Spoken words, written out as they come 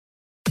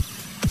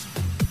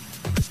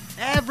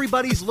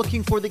Everybody's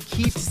looking for the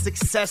key to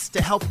success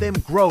to help them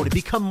grow, to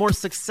become more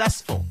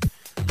successful.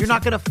 You're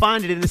not going to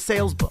find it in a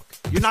sales book.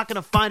 You're not going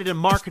to find it in a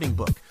marketing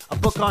book, a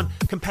book on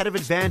competitive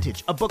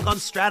advantage, a book on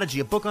strategy,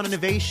 a book on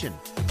innovation.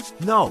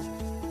 No,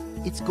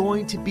 it's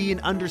going to be in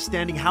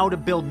understanding how to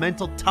build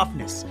mental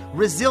toughness,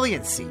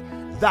 resiliency.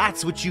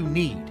 That's what you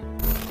need.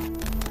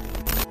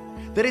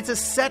 That it's a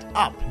set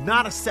up,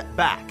 not a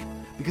setback,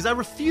 because I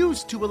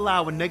refuse to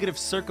allow a negative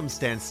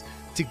circumstance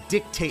to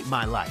dictate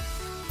my life.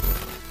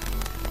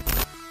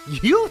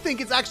 You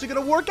think it's actually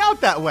going to work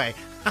out that way.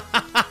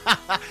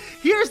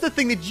 Here's the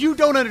thing that you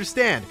don't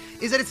understand,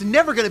 is that it's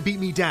never going to beat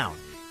me down.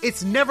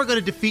 It's never going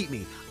to defeat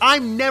me.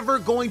 I'm never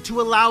going to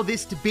allow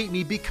this to beat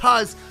me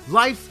because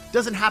life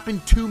doesn't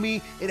happen to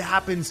me, it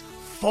happens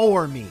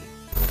for me.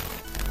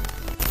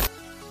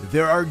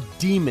 There are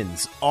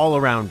demons all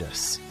around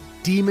us.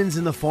 Demons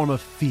in the form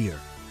of fear,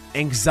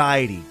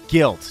 anxiety,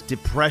 guilt,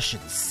 depression,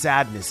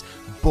 sadness,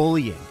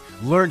 bullying,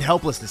 learned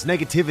helplessness,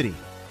 negativity.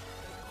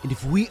 And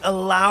if we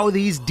allow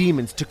these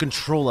demons to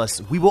control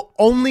us, we will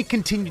only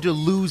continue to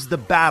lose the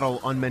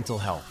battle on mental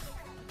health.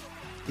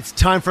 It's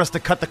time for us to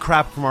cut the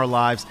crap from our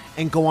lives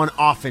and go on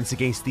offense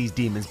against these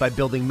demons by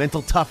building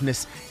mental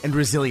toughness and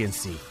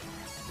resiliency.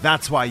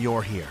 That's why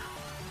you're here.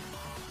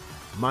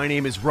 My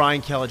name is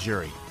Ryan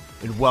Caligiuri,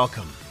 and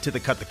welcome to the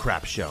Cut the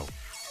Crap Show.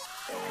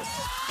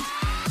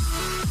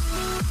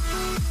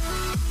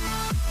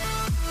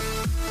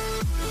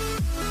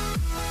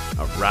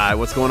 All right,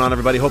 what's going on,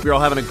 everybody? Hope you're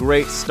all having a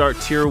great start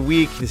to your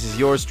week. This is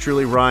yours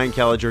truly, Ryan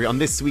Caligiuri, on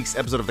this week's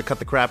episode of the Cut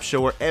the Crap Show,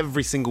 where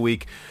every single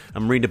week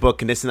I'm reading a book,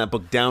 condensing that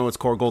book down to its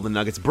core golden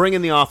nuggets,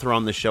 bringing the author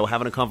on the show,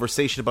 having a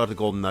conversation about the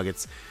golden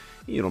nuggets.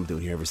 You know what I'm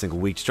doing here every single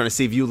week, just trying to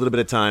save you a little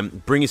bit of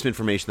time, bring you some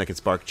information that can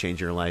spark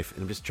change in your life,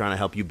 and I'm just trying to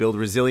help you build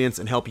resilience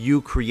and help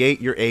you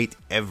create your 8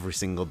 every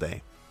single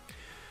day.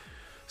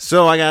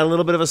 So I got a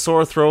little bit of a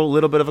sore throat, a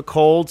little bit of a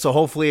cold, so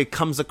hopefully it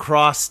comes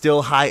across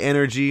still high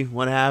energy,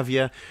 what have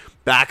you.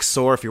 Back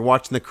sore if you're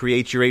watching the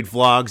Create Your 8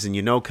 vlogs and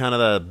you know kind of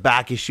the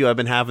back issue I've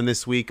been having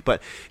this week. But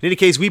in any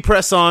case, we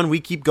press on, we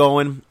keep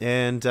going,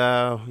 and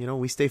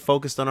we stay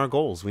focused on our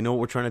goals. We know what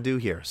we're trying to do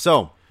here.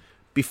 So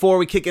before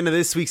we kick into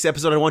this week's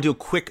episode, I want to do a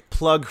quick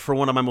plug for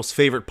one of my most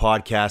favorite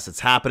podcasts that's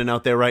happening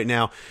out there right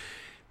now.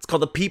 It's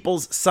called The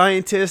People's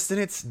Scientist, and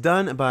it's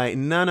done by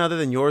none other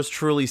than yours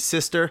truly,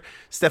 sister,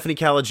 Stephanie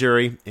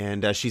Caligiuri,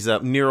 and she's a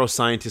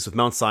neuroscientist with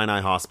Mount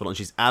Sinai Hospital, and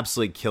she's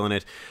absolutely killing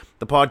it.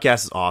 The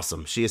podcast is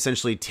awesome. She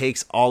essentially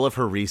takes all of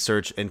her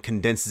research and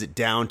condenses it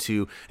down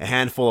to a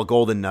handful of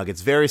golden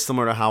nuggets, very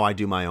similar to how I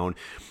do my own.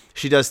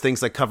 She does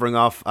things like covering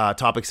off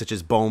topics such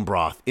as bone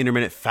broth,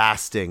 intermittent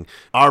fasting,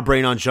 our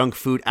brain on junk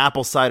food,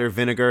 apple cider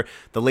vinegar.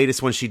 The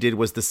latest one she did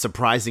was the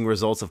surprising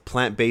results of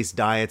plant-based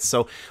diets.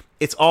 So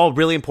it's all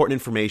really important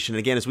information. And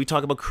again, as we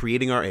talk about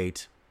creating our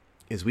 8,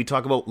 as we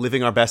talk about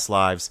living our best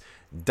lives,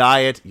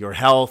 diet, your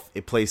health,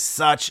 it plays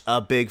such a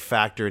big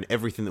factor in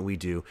everything that we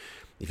do.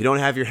 If you don't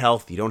have your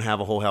health, you don't have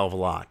a whole hell of a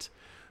lot.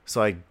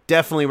 So I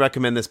definitely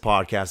recommend this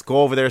podcast.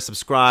 Go over there,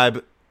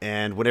 subscribe,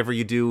 and whatever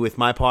you do with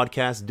my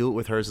podcast, do it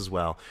with hers as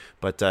well.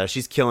 But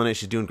she's killing it.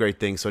 She's doing great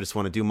things. So I just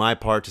want to do my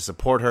part to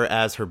support her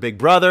as her big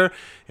brother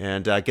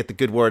and get the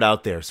good word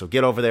out there. So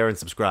get over there and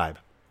subscribe.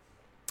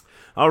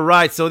 All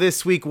right, so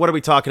this week, what are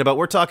we talking about?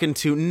 We're talking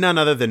to none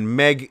other than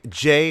Meg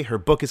Jay. Her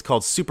book is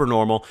called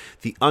Supernormal,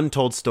 The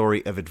Untold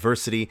Story of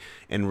Adversity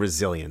and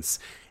Resilience.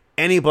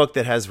 Any book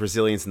that has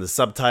resilience in the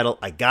subtitle,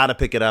 I gotta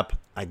pick it up.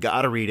 I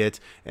gotta read it.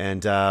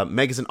 And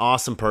Meg is an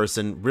awesome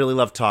person. Really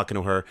love talking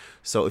to her.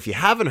 So if you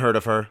haven't heard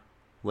of her,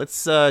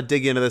 let's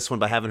dig into this one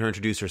by having her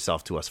introduce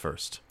herself to us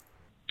first.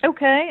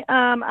 Okay.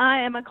 I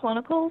am a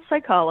clinical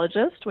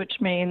psychologist, which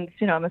means,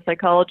 I'm a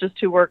psychologist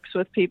who works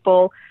with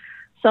people,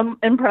 some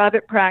in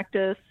private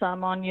practice,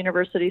 some on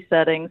university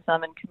settings,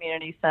 some in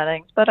community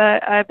settings. But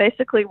I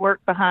basically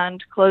work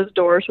behind closed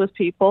doors with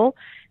people.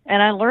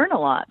 And I learn a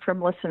lot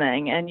from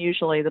listening, and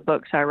usually the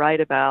books I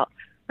write about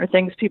are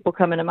things people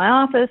come into my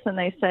office and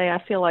they say, I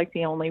feel like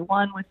the only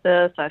one with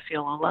this, I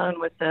feel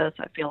alone with this,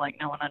 I feel like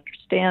no one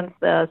understands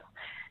this.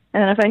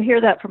 And if I hear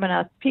that from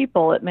enough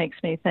people, it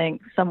makes me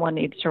think someone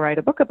needs to write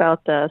a book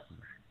about this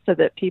so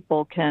that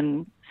people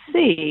can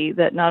see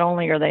that not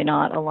only are they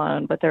not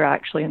alone, but they're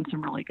actually in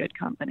some really good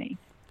company.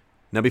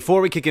 Now,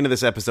 before we kick into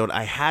this episode,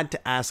 I had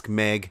to ask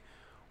Meg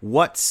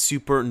what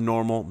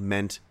supernormal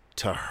meant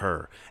to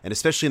her, and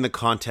especially in the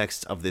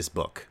context of this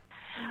book.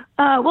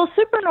 Well,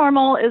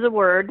 supernormal is a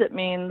word that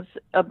means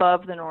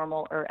above the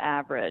normal or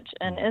average.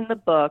 And in the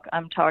book,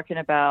 I'm talking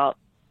about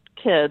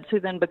kids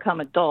who then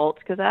become adults,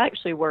 because I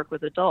actually work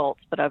with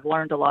adults, but I've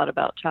learned a lot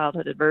about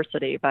childhood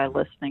adversity by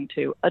listening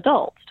to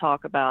adults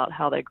talk about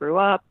how they grew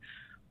up,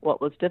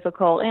 what was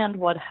difficult, and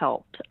what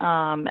helped.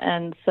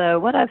 And so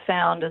what I've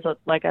found is,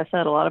 like I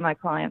said, a lot of my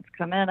clients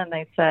come in and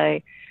they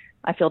say,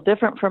 I feel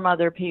different from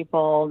other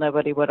people.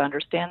 Nobody would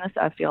understand this.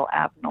 I feel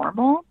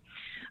abnormal.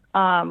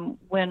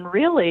 When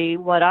really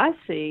what I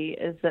see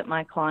is that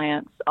my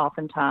clients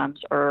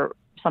oftentimes are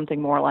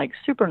something more like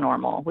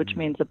supernormal, which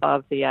means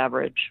above the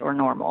average or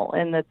normal,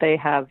 and that they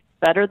have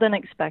better than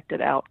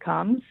expected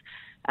outcomes.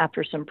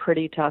 after some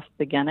pretty tough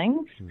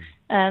beginnings.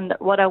 And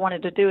what I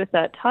wanted to do with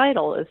that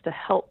title is to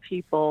help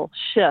people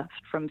shift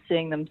from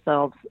seeing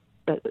themselves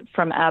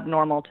from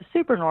abnormal to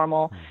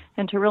supernormal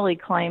and to really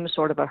claim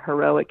sort of a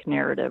heroic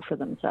narrative for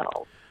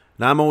themselves.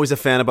 Now, I'm always a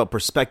fan about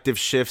perspective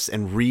shifts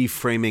and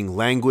reframing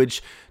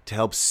language to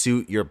help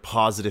suit your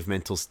positive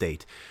mental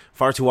state.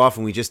 Far too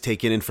often, we just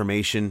take in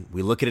information,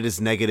 we look at it as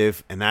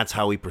negative, and that's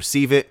how we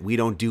perceive it. We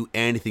don't do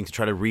anything to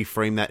try to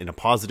reframe that in a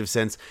positive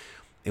sense,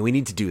 and we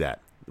need to do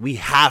that. We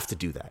have to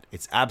do that.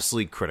 It's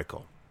absolutely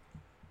critical.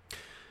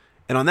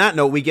 And on that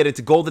note, we get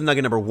into golden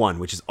nugget number 1,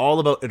 which is all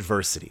about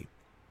adversity.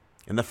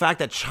 And the fact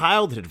that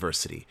childhood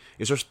adversity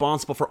is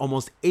responsible for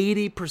almost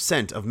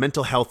 80% of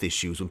mental health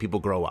issues when people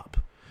grow up.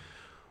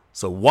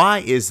 So why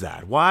is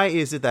that? Why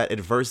is it that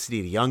adversity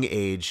at a young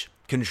age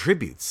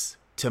contributes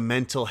to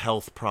mental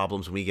health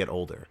problems when we get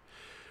older?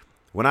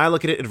 When I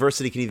look at it,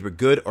 adversity can either be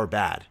good or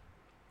bad.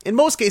 In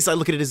most cases, I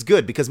look at it as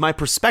good because my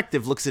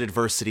perspective looks at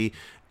adversity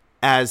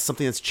as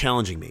something that's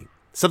challenging me,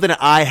 something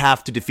that I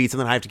have to defeat,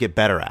 something I have to get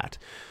better at.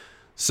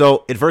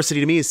 So adversity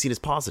to me is seen as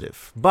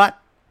positive.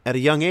 But at a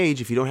young age,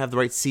 if you don't have the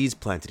right seeds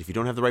planted, if you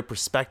don't have the right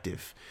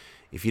perspective,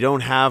 if you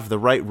don't have the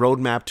right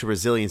roadmap to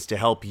resilience to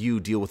help you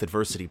deal with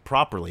adversity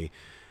properly,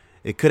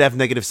 it could have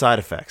negative side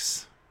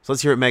effects. So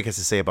let's hear what Meg has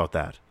to say about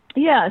that.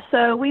 Yeah,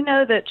 so we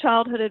know that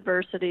childhood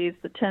adversities,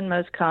 the 10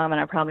 most common,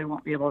 I probably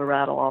won't be able to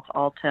rattle off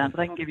all 10, but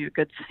I can give you a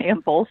good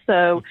sample.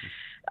 So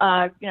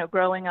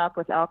growing up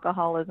with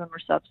alcoholism or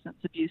substance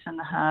abuse in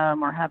the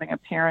home, or having a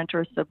parent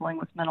or a sibling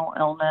with mental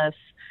illness,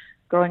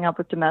 growing up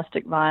with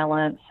domestic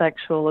violence,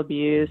 sexual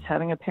abuse,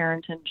 having a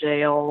parent in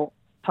jail,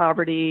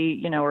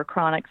 poverty, or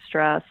chronic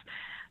stress,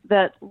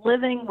 that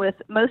living with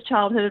most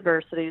childhood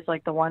adversities,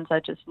 like the ones I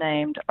just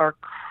named, are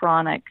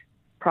chronic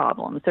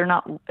problems.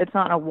 It's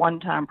not a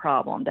one-time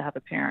problem to have a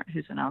parent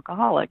who's an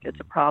alcoholic. It's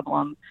a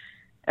problem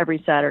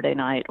every Saturday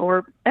night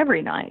or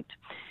every night.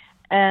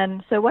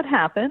 And so what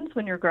happens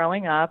when you're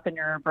growing up and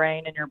your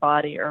brain and your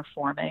body are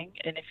forming,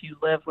 and if you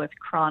live with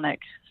chronic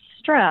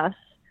stress,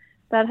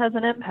 that has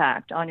an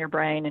impact on your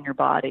brain and your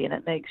body, and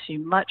it makes you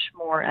much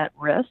more at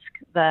risk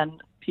than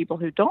people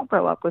who don't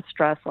grow up with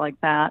stress like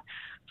that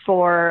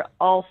for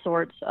all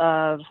sorts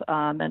of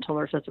mental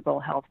or physical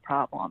health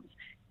problems.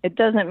 It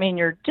doesn't mean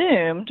you're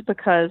doomed,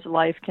 because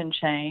life can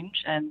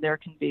change and there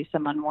can be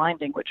some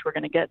unwinding, which we're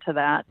going to get to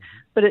that.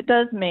 But it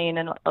does mean,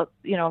 and a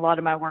lot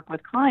of my work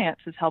with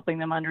clients is helping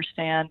them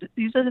understand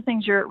these are the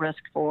things you're at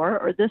risk for,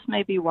 or this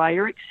may be why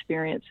you're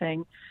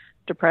experiencing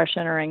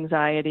depression or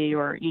anxiety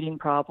or eating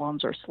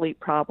problems or sleep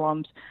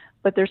problems,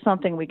 but there's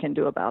something we can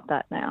do about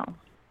that now.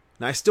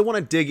 Now, I still want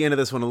to dig into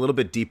this one a little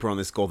bit deeper on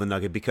this golden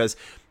nugget, because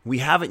we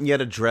haven't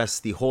yet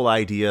addressed the whole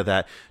idea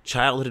that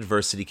childhood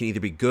adversity can either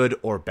be good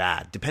or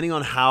bad, depending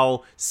on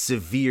how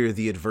severe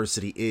the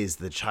adversity is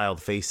the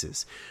child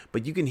faces.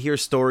 But you can hear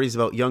stories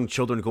about young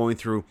children going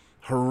through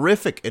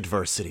horrific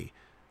adversity.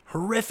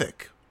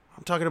 Horrific.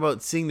 I'm talking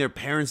about seeing their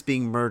parents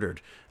being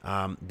murdered,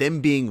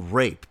 them being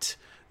raped,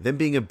 them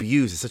being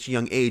abused at such a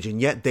young age,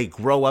 and yet they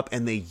grow up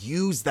and they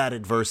use that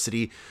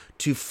adversity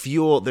to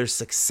fuel their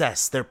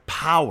success, their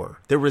power,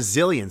 their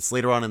resilience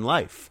later on in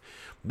life.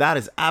 That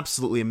is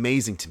absolutely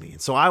amazing to me.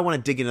 And so I want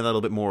to dig into that a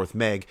little bit more with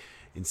Meg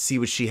and see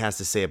what she has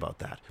to say about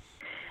that.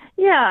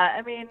 Yeah,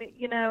 I mean,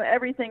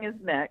 everything is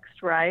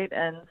mixed, right?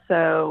 And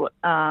so,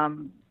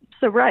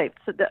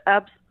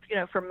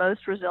 for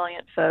most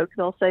resilient folk,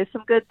 they'll say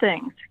some good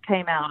things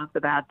came out of the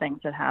bad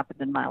things that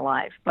happened in my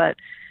life. But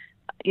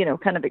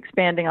kind of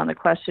expanding on the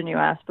question you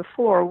asked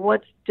before,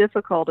 what's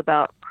difficult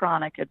about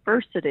chronic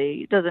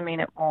adversity doesn't mean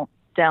it won't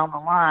down the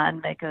line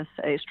make us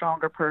a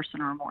stronger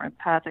person or a more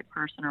empathic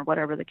person or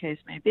whatever the case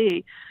may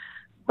be.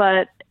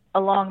 But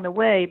along the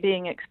way,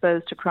 being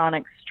exposed to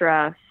chronic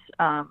stress,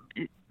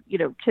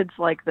 kids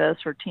like this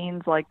or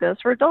teens like this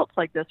or adults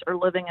like this are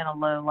living in a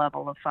low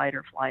level of fight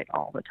or flight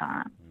all the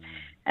time.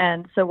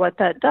 And so what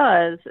that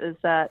does is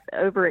that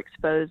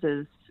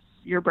overexposes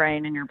your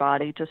brain and your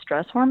body to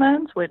stress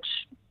hormones, which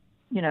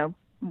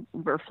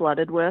we're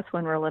flooded with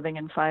when we're living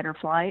in fight or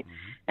flight.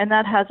 And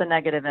that has a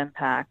negative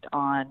impact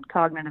on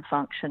cognitive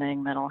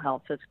functioning, mental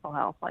health, physical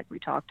health, like we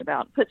talked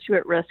about. It puts you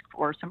at risk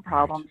for some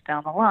problems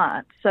down the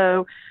line.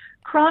 So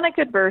chronic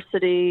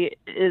adversity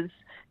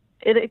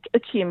it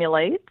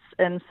accumulates.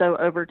 And so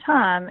over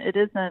time, it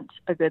isn't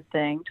a good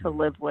thing to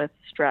live with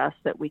stress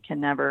that we can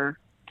never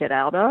get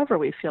out of or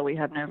we feel we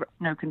have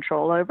no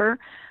control over.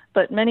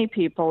 But many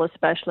people,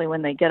 especially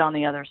when they get on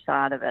the other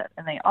side of it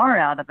and they are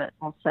out of it,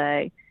 will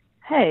say,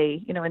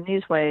 hey, in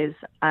these ways,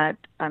 I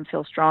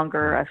feel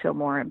stronger, I feel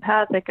more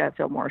empathic, I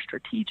feel more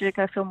strategic,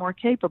 I feel more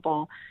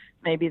capable,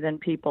 maybe than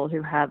people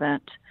who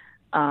haven't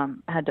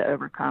had to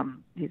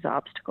overcome these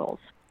obstacles.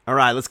 All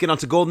right, let's get on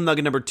to golden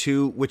nugget number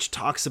 2, which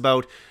talks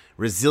about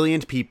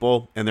resilient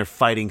people and their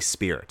fighting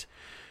spirit.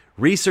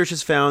 Research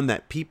has found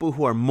that people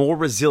who are more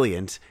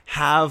resilient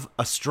have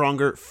a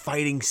stronger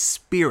fighting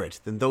spirit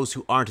than those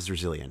who aren't as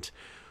resilient.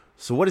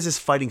 So what is this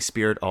fighting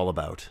spirit all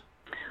about?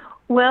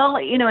 Well,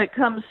 it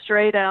comes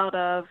straight out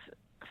of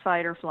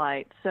fight or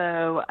flight.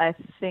 So I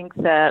think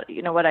that,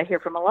 what I hear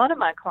from a lot of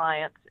my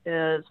clients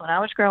is when I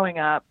was growing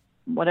up,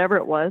 whatever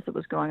it was that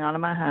was going on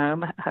in my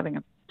home, having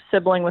a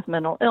sibling with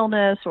mental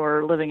illness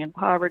or living in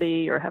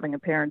poverty or having a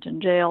parent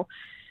in jail,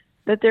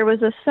 that there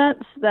was a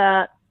sense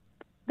that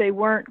they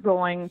weren't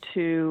going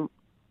to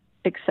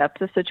accept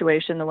the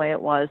situation the way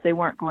it was. They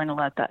weren't going to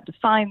let that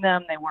define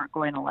them. They weren't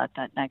going to let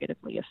that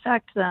negatively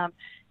affect them.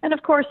 And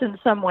of course, in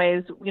some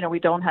ways, we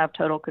don't have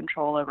total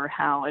control over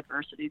how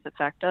adversities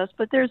affect us,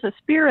 but there's a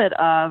spirit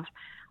of,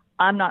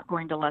 I'm not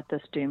going to let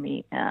this do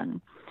me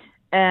in.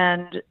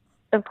 And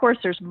of course,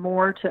 there's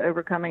more to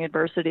overcoming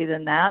adversity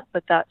than that,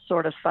 but that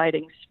sort of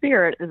fighting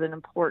spirit is an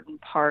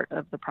important part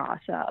of the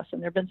process.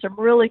 And there have been some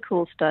really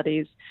cool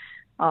studies.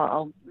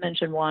 I'll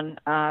mention one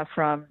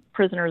from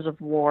prisoners of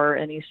war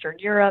in Eastern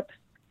Europe.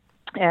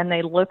 And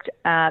they looked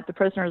at the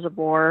prisoners of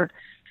war,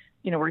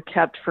 were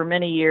kept for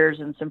many years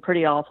in some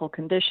pretty awful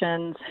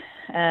conditions.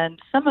 And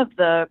some of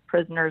the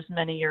prisoners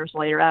many years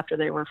later after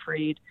they were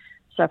freed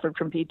suffered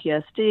from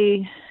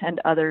PTSD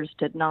and others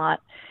did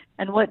not.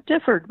 And what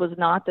differed was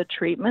not the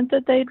treatment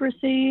that they'd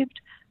received,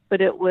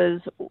 but it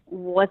was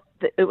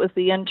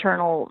the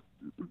internal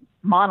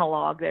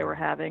monologue they were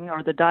having,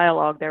 or the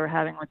dialogue they were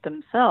having with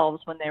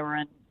themselves when they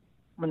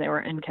were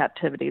in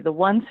captivity. The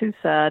ones who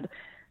said,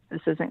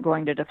 this isn't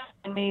going to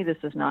define me, this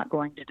is not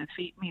going to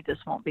defeat me, this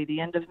won't be the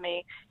end of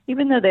me,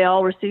 even though they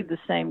all received the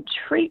same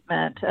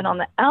treatment, and on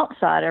the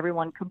outside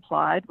everyone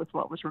complied with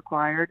what was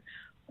required.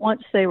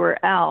 Once they were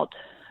out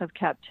of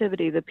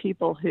captivity, the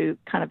people who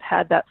kind of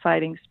had that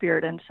fighting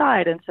spirit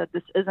inside and said,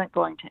 this isn't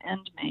going to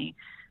end me,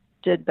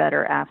 did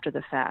better after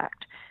the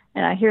fact.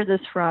 And I hear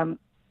this from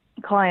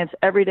clients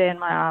every day in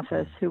my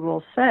office who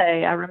will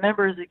say, I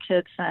remember as a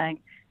kid saying,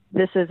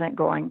 this isn't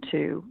going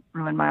to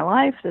ruin my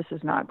life. This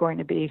is not going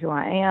to be who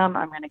I am.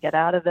 I'm going to get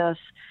out of this.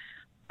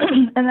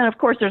 And then, of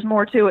course, there's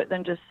more to it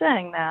than just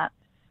saying that.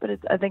 But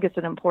I think it's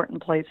an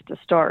important place to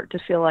start, to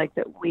feel like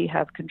that we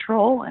have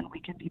control and we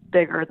can be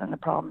bigger than the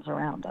problems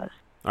around us.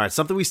 All right,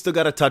 something we still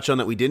got to touch on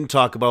that we didn't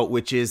talk about,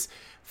 which is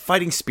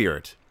fighting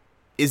spirit.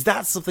 Is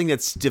that something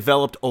that's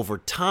developed over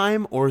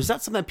time, or is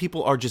that something that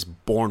people are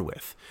just born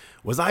with?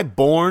 Was I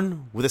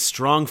born with a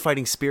strong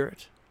fighting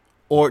spirit,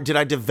 or did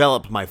I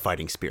develop my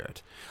fighting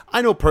spirit?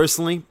 I know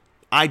personally,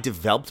 I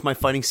developed my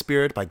fighting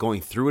spirit by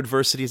going through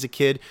adversity as a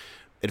kid.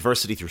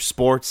 Adversity through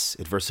sports,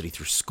 adversity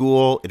through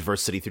school,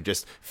 adversity through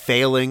just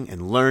failing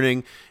and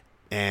learning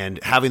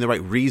and having the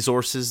right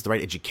resources, the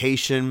right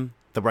education,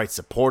 the right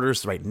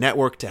supporters, the right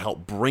network to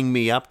help bring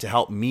me up, to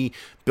help me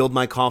build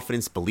my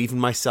confidence, believe in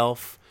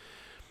myself.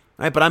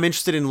 All right, but I'm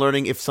interested in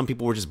learning if some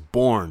people were just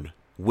born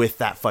with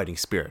that fighting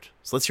spirit.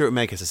 So let's hear what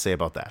Meg has to say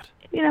about that.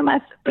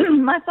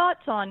 My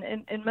thoughts on,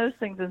 in most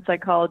things in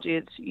psychology,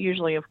 it's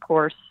usually, of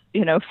course,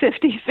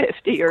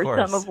 50-50 or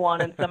some of one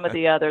and some of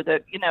the other.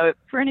 That,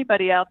 for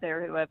anybody out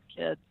there who have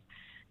kids,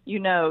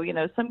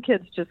 some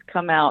kids just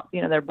come out,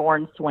 they're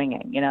born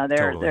swinging.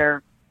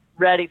 They're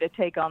ready to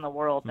take on the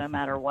world no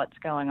matter what's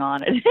going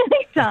on at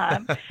any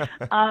time.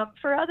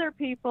 For other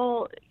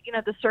people,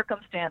 the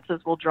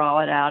circumstances will draw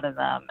it out of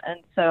them.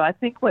 And so I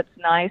think what's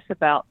nice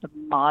about the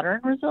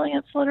modern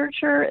resilience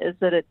literature is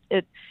that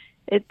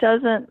it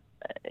doesn't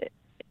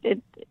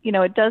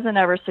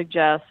ever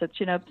suggest that,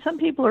 some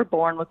people are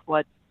born with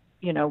what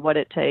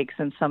it takes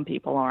and some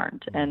people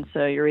aren't. And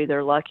so you're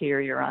either lucky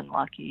or you're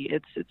unlucky.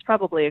 It's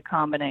probably a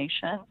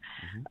combination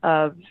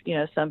of,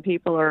 some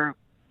people are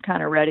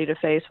kind of ready to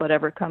face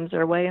whatever comes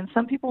their way and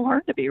some people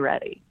learn to be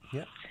ready.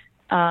 Yeah.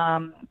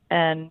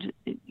 And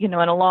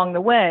along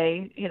the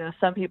way,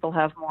 some people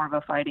have more of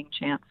a fighting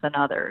chance than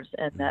others,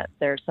 and that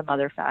there's some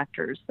other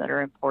factors that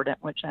are important,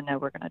 which I know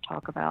we're going to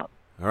talk about.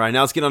 All right,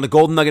 now let's get on to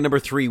golden nugget number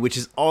 3, which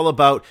is all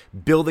about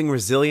building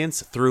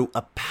resilience through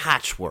a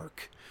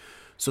patchwork.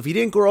 So if you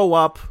didn't grow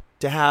up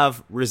to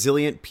have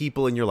resilient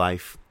people in your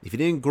life, if you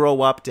didn't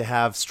grow up to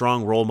have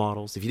strong role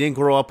models, if you didn't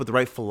grow up with the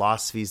right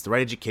philosophies, the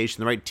right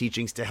education, the right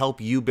teachings to help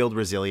you build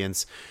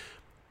resilience,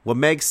 what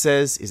Meg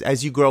says is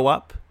as you grow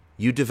up,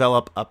 you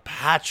develop a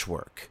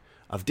patchwork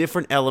of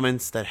different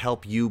elements that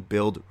help you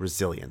build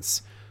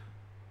resilience.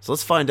 So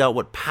let's find out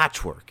what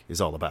patchwork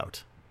is all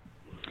about.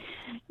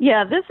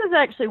 Yeah, this is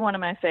actually one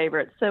of my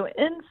favorites. So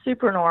in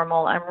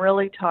Supernormal, I'm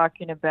really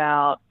talking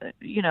about,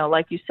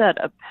 like you said,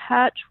 a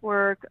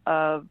patchwork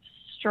of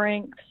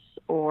strengths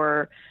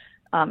or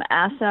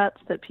assets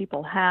that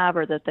people have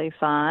or that they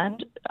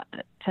find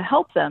to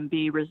help them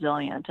be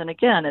resilient. And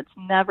again, it's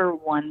never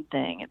one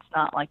thing. It's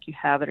not like you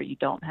have it or you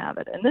don't have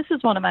it. And this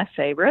is one of my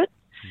favorites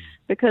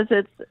because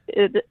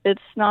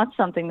it's not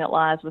something that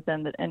lies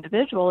within the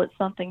individual. It's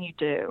something you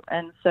do.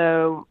 And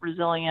so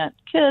resilient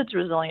kids,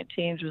 resilient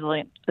teens,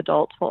 resilient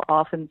adults will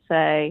often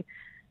say,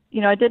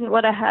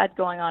 what I had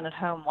going on at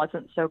home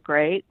wasn't so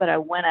great, but I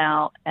went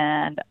out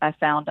and I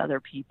found other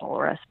people,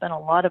 or I spent a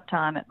lot of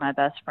time at my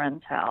best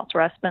friend's house,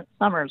 or I spent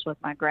summers with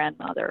my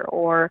grandmother,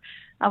 or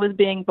I was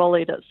being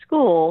bullied at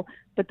school,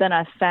 but then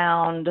I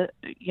found,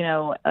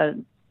 a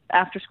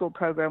after-school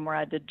program where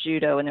I did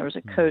judo, and there was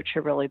a coach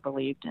who really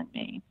believed in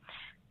me.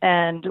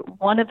 And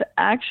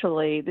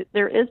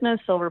there is no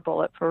silver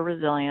bullet for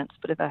resilience,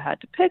 but if I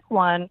had to pick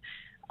one,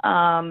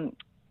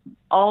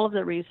 all of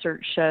the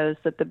research shows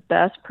that the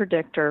best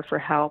predictor for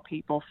how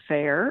people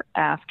fare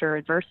after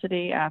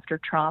adversity, after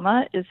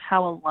trauma, is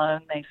how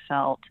alone they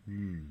felt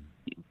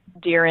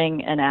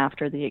during and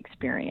after the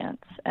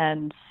experience.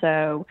 And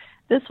so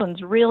this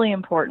one's really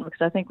important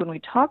because I think when we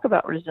talk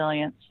about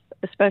resilience,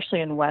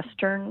 especially in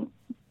Western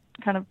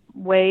kind of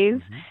ways,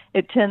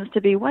 it tends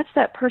to be, what's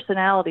that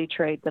personality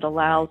trait that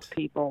allows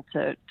people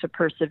to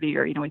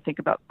persevere? We think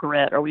about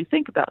grit, or we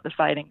think about the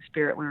fighting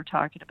spirit we were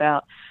talking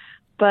about.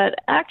 But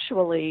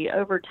actually,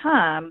 over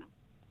time,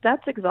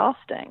 that's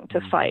exhausting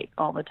to fight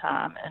all the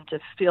time and to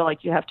feel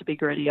like you have to be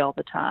gritty all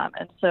the time.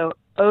 And so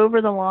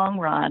over the long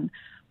run,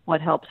 what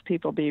helps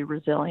people be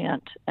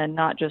resilient and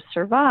not just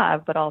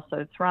survive, but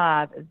also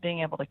thrive, is being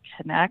able to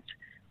connect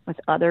with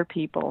other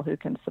people who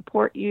can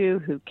support you,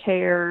 who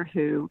care,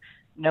 who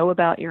know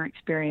about your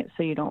experience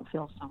so you don't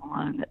feel so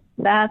alone.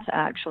 That's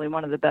actually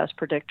one of the best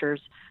predictors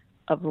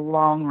of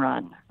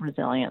long-run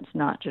resilience,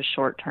 not just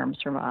short-term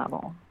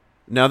survival.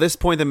 Now, this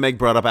point that Meg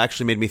brought up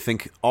actually made me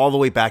think all the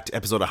way back to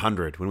episode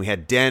 100 when we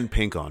had Dan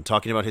Pink on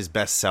talking about his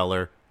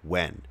bestseller,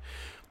 When.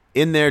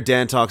 In there,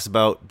 Dan talks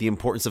about the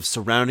importance of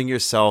surrounding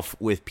yourself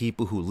with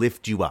people who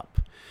lift you up.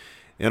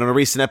 And on a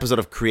recent episode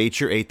of Create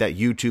Your 8, that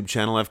YouTube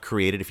channel I've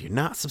created, if you're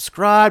not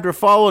subscribed or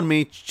following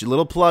me, just a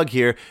little plug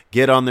here,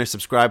 get on there,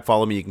 subscribe,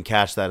 follow me, you can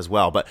catch that as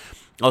well. But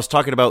I was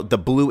talking about the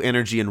blue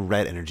energy and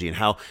red energy and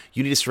how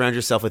you need to surround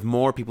yourself with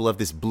more people who have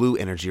this blue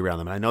energy around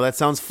them. And I know that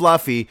sounds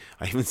fluffy.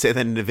 I even say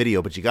that in the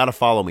video, but you got to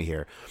follow me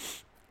here.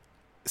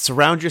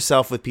 Surround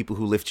yourself with people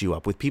who lift you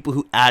up, with people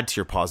who add to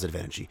your positive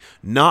energy,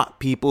 not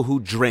people who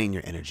drain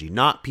your energy,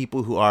 not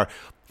people who are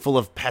full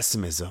of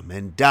pessimism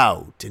and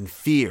doubt and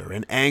fear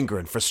and anger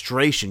and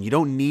frustration. You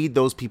don't need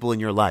those people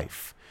in your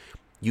life.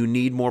 You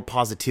need more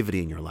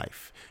positivity in your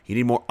life. You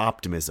need more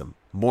optimism,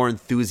 more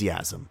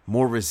enthusiasm,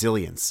 more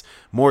resilience,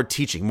 more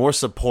teaching, more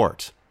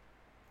support.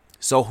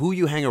 So who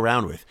you hang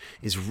around with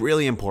is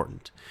really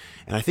important.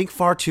 And I think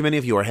far too many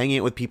of you are hanging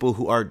out with people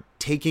who are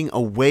taking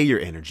away your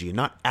energy and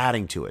not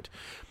adding to it.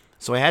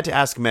 So I had to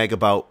ask Meg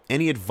about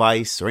any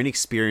advice or any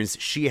experience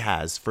she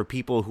has for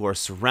people who are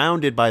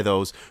surrounded by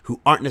those who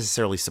aren't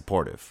necessarily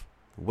supportive.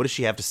 What does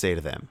she have to say to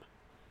them?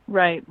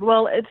 Right.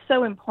 Well, it's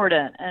so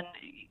important, and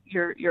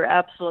you're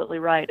absolutely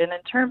right. And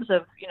in terms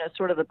of,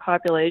 sort of the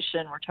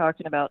population we're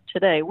talking about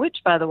today, which,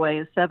 by the way,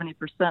 is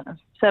 75%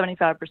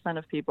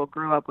 of people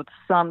grew up with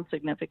some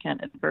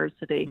significant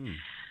adversity.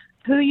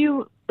 Who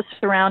you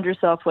surround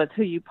yourself with,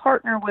 who you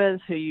partner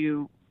with, who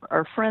you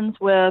are friends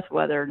with,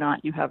 whether or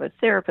not you have a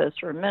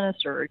therapist or a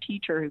minister or a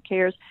teacher who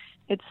cares,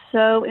 it's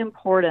so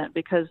important,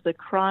 because the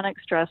chronic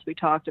stress we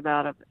talked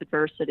about of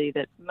adversity,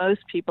 that most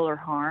people are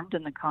harmed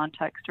in the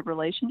context of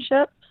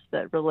relationships,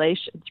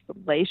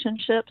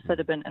 relationships that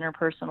have been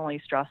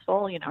interpersonally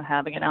stressful,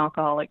 having an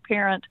alcoholic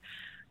parent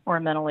or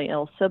a mentally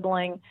ill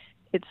sibling.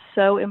 It's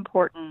so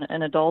important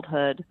in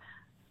adulthood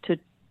to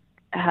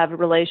have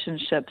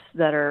relationships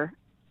that are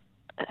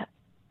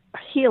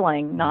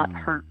healing, not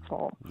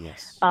hurtful.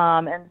 Yes.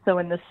 And so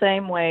in the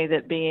same way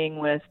that being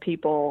with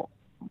people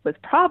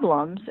with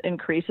problems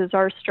increases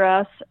our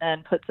stress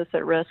and puts us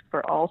at risk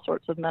for all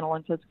sorts of mental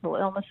and physical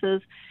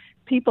illnesses,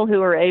 people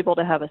who are able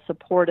to have a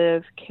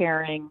supportive,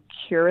 caring,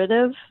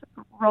 curative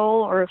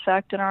role or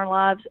effect in our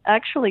lives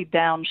actually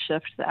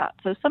downshift that.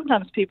 So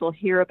sometimes people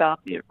hear about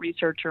the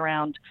research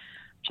around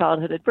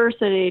childhood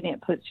adversity and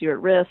it puts you at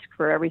risk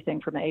for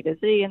everything from A to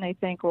Z, and they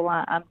think, well,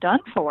 I'm done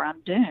for,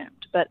 I'm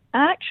doomed. But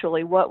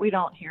actually what we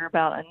don't hear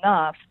about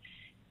enough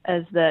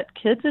is that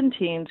kids and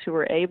teens who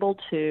are able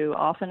to,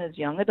 often as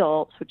young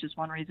adults, which is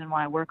one reason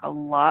why I work a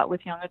lot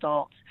with young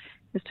adults,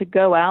 is to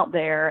go out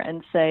there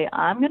and say,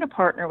 I'm going to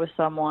partner with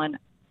someone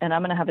and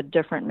I'm going to have a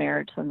different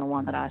marriage than the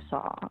one that I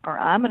saw, or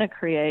I'm going to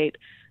create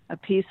a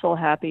peaceful,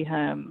 happy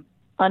home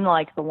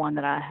unlike the one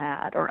that I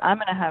had, or I'm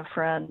going to have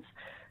friends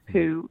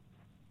who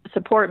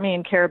support me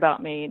and care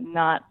about me,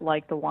 not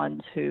like the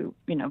ones who,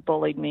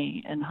 bullied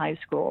me in high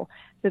school.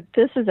 That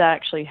this is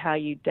actually how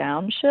you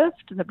downshift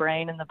the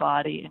brain and the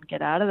body and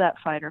get out of that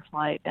fight or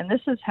flight. And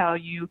this is how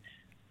you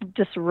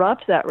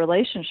disrupt that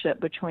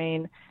relationship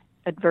between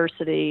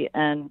adversity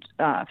and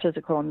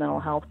physical and mental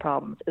health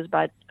problems, is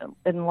by,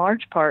 in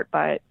large part,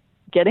 by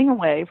getting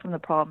away from the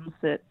problems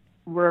that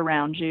were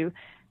around you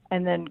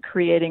and then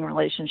creating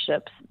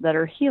relationships that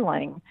are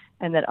healing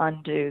and that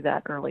undo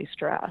that early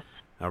stress.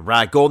 All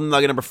right, golden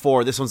nugget number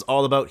 4. This one's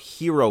all about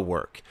hero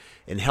work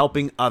and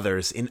helping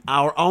others in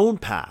our own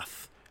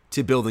path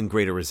to building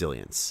greater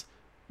resilience.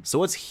 So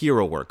what's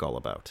hero work all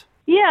about?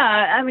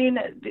 Yeah, I mean,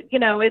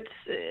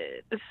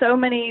 it's so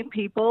many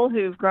people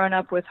who've grown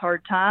up with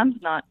hard times,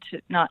 not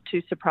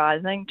too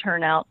surprising,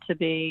 turn out to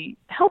be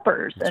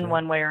helpers in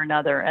one way or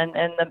another. And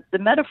the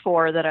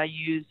metaphor that I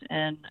use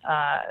in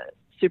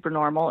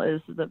Supernormal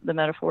is the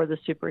metaphor of the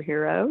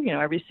superhero.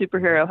 Every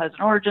superhero has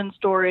an origin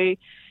story.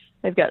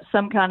 They've got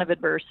some kind of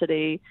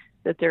adversity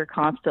that they're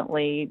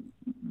constantly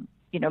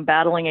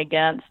battling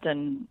against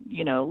and,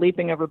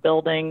 leaping over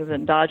buildings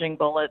and dodging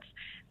bullets.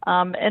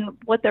 And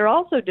what they're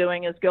also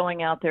doing is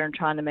going out there and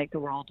trying to make the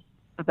world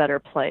a better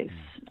place,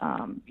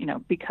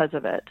 because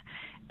of it.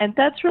 And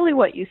that's really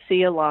what you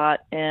see a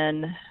lot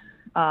in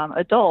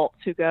adults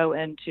who go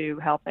into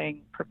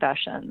helping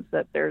professions,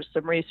 that there's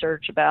some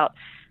research about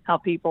how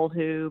people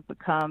who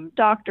become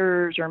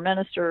doctors or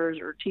ministers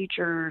or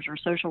teachers or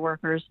social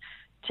workers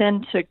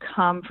tend to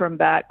come from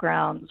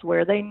backgrounds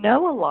where they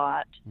know a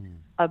lot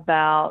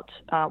about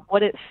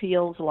what it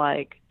feels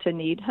like to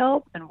need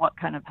help and what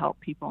kind of help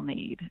people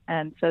need.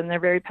 And so they're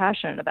very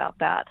passionate about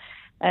that.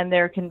 And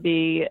there can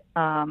be,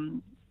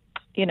 again,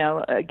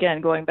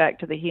 going back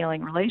to the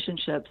healing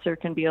relationships, there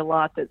can be a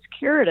lot that's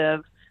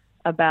curative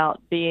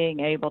about being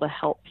able to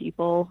help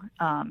people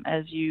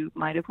as you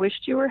might have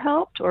wished you were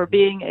helped, or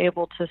being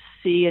able to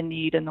see a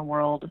need in the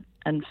world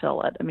and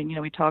fill it. I mean,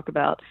 we talk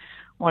about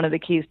one of the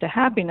keys to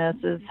happiness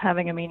is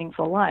having a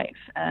meaningful life.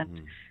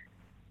 And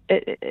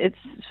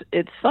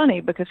it's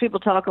funny because people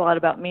talk a lot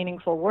about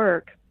meaningful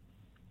work,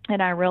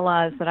 and I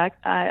realize that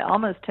I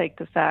almost take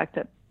the fact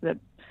that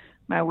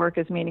my work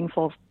is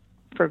meaningful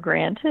for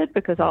granted,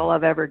 because all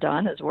I've ever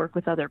done is work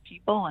with other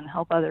people and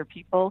help other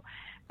people.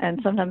 And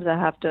sometimes I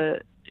have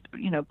to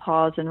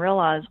pause and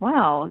realize,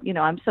 wow,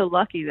 I'm so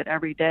lucky that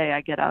every day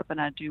I get up and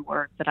I do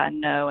work that I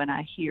know and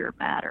I hear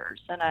matters.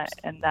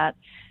 And that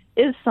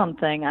is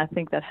something I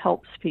think that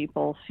helps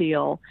people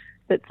feel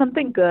that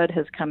something good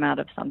has come out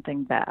of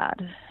something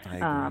bad.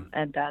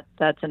 And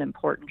that's an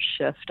important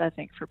shift, I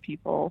think, for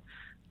people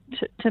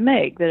to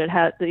make, that it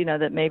has,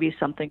 that maybe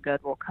something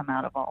good will come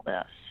out of all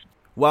this.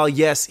 While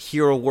yes,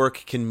 hero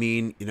work can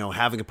mean,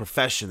 having a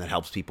profession that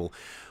helps people,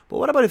 but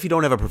what about if you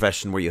don't have a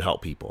profession where you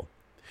help people?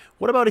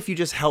 What about if you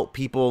just help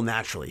people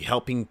naturally,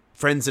 helping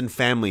friends and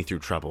family through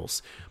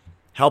troubles,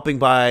 helping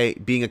by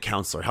being a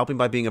counselor, helping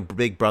by being a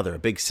big brother, a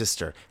big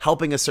sister,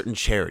 helping a certain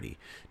charity?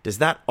 Does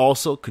that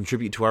also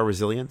contribute to our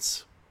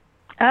resilience?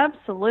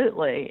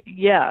 Absolutely,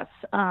 yes.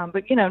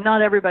 But,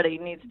 not everybody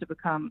needs to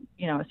become,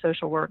 a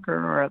social worker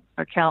or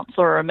a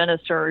counselor or a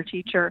minister or a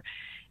teacher.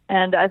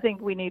 And I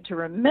think we need to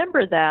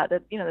remember that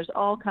there's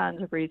all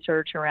kinds of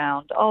research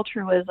around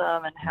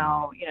altruism and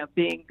how,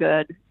 being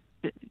good,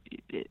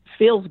 it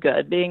feels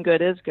good. Being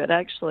good is good. I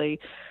actually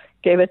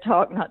gave a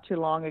talk not too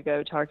long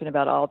ago talking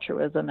about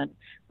altruism, and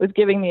was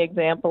giving the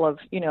example of,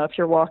 if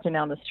you're walking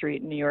down the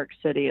street in New York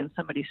City and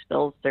somebody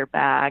spills their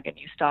bag and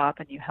you stop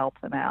and you help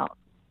them out.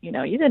 You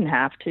didn't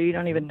have to. You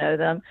don't even know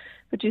them.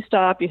 But you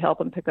stop, you help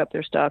them pick up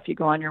their stuff, you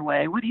go on your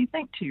way. What do you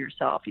think to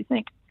yourself? You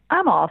think,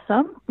 I'm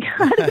awesome.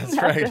 I didn't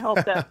have to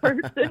help that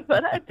person,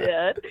 but I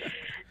did.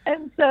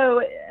 And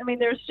so,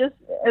 there's just,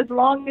 as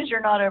long as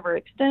you're not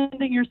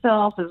overextending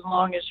yourself, as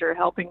long as you're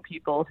helping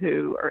people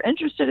who are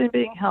interested in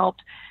being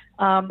helped,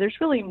 there's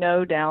really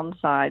no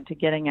downside to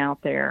getting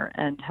out there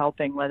and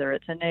helping, whether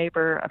it's a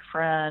neighbor, a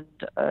friend,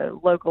 a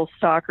local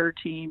soccer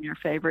team, your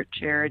favorite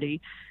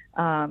charity,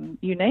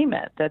 you name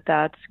it,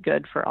 that's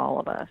good for all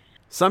of us.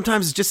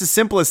 Sometimes it's just as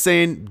simple as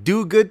saying,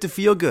 do good to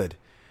feel good.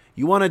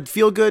 You want to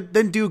feel good,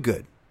 then do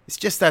good. It's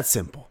just that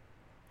simple.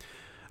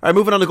 All right,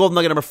 moving on to golden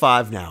nugget number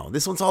 5 now.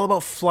 This one's all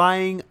about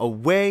flying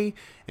away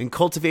and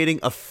cultivating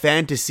a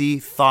fantasy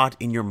thought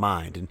in your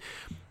mind, and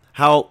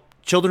how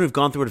children who've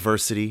gone through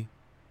adversity,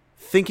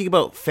 thinking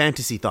about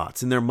fantasy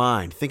thoughts in their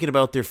mind, thinking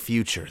about their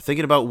future,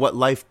 thinking about what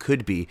life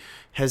could be,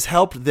 has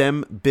helped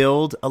them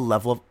build a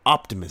level of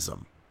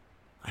optimism.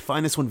 I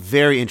find this one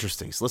very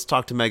interesting. So let's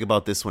talk to Meg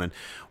about this one and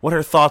what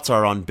her thoughts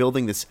are on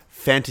building this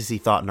fantasy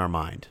thought in our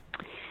mind.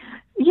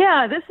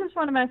 Yeah, this is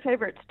one of my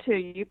favorites too.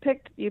 You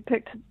picked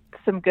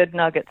some good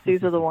nuggets.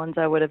 These are the ones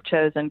I would have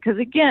chosen because,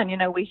 again,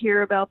 we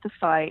hear about the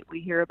fight,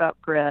 we hear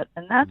about grit,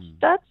 and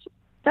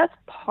that's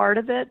part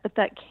of it, but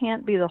that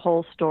can't be the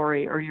whole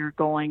story, or you're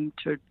going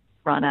to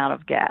run out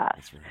of gas.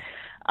 That's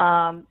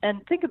right.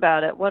 And think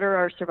about it. What are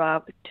our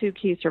two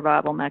key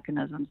survival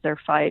mechanisms? They're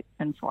fight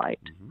and flight.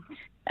 Mm-hmm.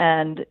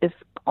 And if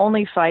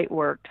only fight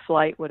worked,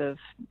 flight would have,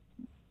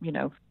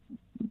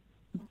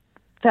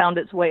 found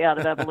its way out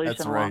of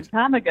evolution a long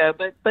time ago.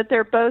 But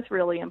they're both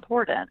really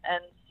important.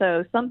 And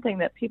so something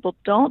that people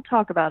don't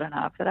talk about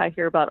enough, that I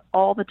hear about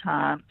all the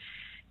time,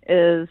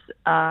 is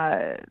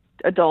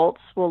adults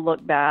will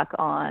look back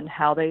on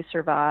how they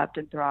survived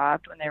and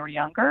thrived when they were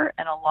younger,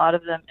 and a lot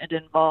of them, it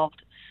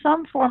involved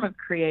some form of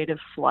creative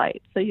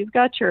flight. So you've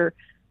got your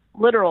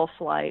literal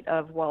flight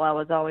of, well, I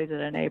was always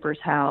at a neighbor's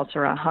house,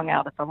 or I hung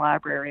out at the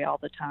library all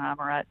the time,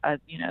 or I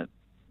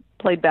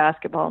played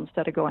basketball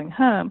instead of going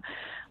home.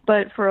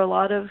 But for a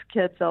lot of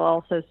kids, they'll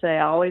also say,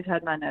 I always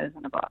had my nose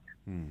in a book.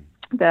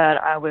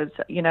 That I was,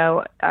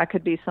 I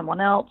could be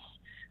someone else.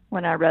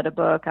 When I read a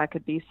book, I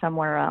could be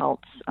somewhere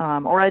else.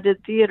 Or I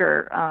did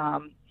theater.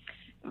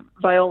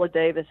 Viola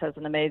Davis has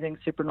an amazing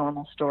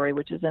Supernormal story,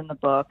 which is in the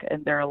book,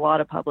 and there are a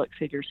lot of public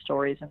figure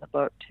stories in the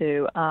book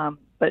too.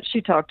 But she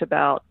talked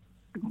about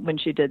when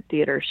she did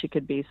theater, she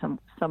could be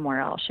somewhere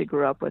else. She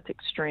grew up with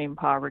extreme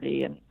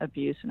poverty and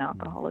abuse and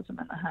alcoholism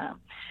in the home.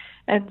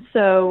 And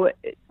so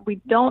we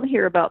don't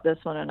hear about this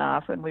one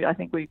enough, and I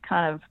think we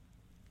kind of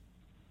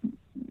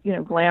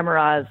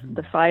glamorize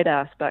the fight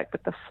aspect,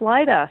 but the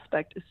flight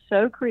aspect is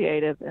so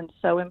creative and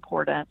so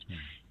important.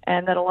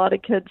 And that a lot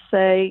of kids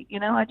say,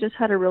 I just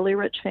had a really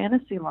rich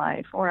fantasy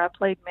life, or I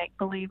played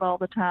make-believe all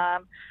the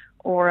time,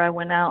 or I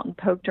went out and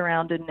poked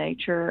around in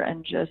nature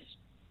and just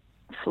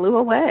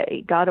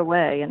got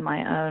away in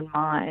my own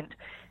mind.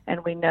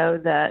 And we know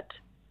that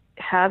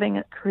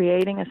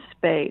creating a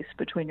space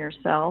between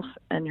yourself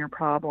and your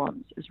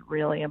problems is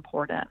really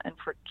important. And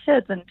for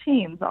kids and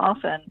teens,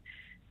 often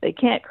they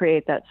can't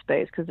create that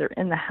space because they're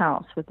in the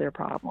house with their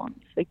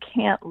problems. They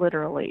can't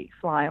literally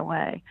fly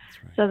away.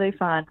 Right. So they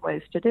find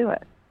ways to do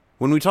it.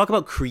 When we talk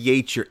about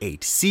create your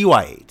 8,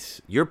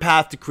 CY8, your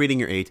path to creating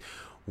your 8,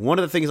 one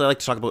of the things I like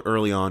to talk about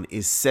early on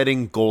is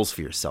setting goals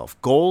for yourself.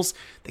 Goals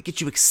that get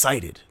you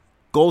excited.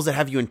 Goals that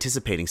have you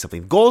anticipating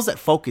something. Goals that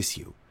focus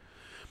you.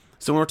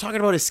 So when we're talking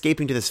about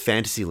escaping to this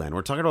fantasy land,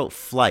 we're talking about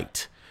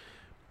flight.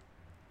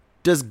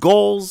 Do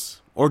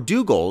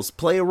goals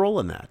play a role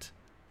in that?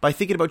 By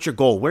thinking about your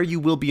goal, where you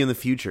will be in the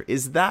future,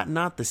 is that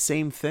not the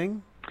same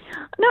thing?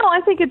 No,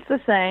 I think it's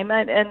the same.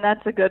 And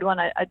that's a good one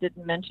I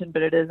didn't mention,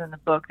 but it is in the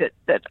book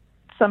that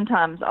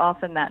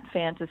often that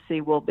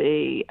fantasy will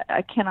be,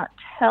 I cannot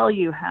tell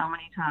you how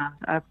many times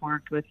I've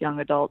worked with young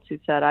adults who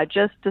said, I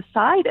just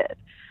decided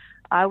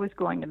I was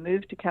going to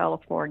move to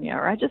California,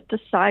 or I just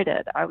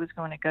decided I was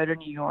going to go to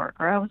New York,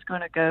 or I was going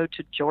to go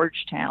to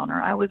Georgetown,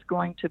 or I was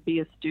going to be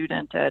a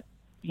student at,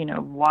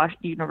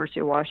 University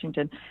of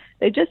Washington.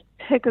 They just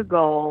pick a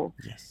goal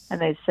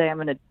and they say, I'm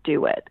going to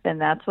do it. And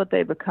that's what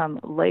they become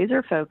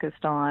laser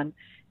focused on.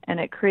 And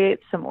it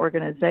creates some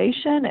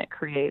organization. It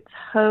creates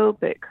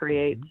hope. It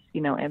creates,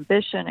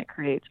 ambition. It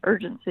creates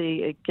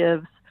urgency. It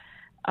gives,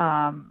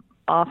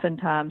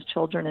 oftentimes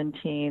children and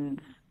teens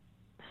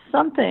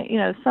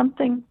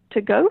something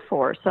to go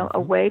for,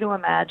 a way to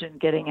imagine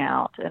getting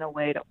out and a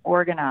way to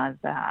organize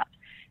that.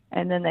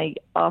 And then they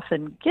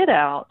often get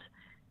out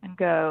and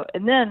go,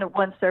 and then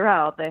once they're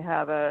out, they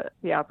have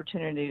the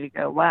opportunity to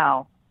go,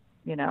 wow,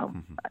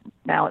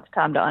 now it's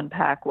time to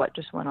unpack what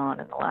just went on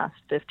in the last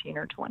 15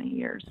 or 20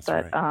 years.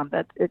 That's right.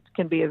 That it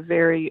can be a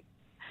very,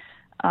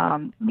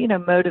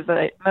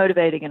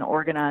 motivating and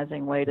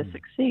organizing way to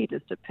succeed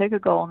is to pick a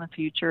goal in the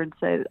future and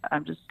say,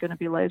 I'm just going to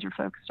be laser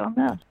focused on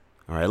this.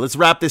 All right, let's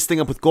wrap this thing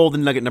up with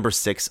golden nugget number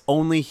 6,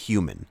 only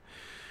human.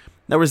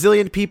 Now,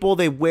 resilient people,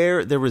 they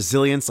wear their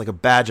resilience like a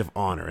badge of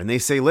honor, and they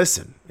say,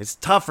 listen, it's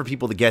tough for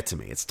people to get to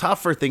me. It's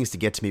tough for things to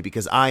get to me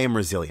because I am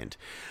resilient.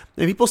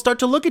 And people start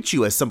to look at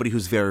you as somebody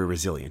who's very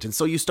resilient, and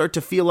so you start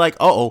to feel like,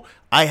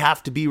 I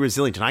have to be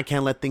resilient, and I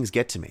can't let things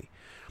get to me.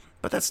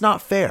 But that's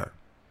not fair,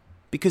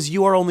 because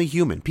you are only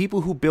human.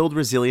 People who build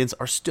resilience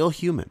are still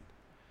human.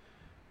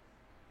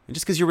 And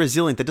just because you're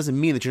resilient, that doesn't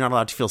mean that you're not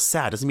allowed to feel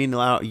sad. Doesn't mean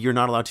you're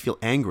not allowed to feel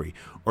angry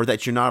or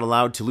that you're not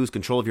allowed to lose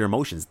control of your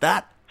emotions.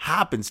 That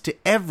happens to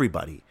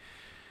everybody.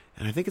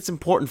 And I think it's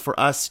important for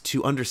us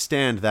to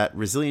understand that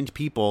resilient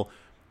people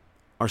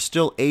are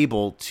still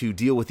able to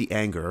deal with the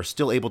anger, are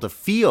still able to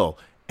feel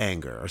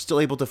anger, are still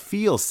able to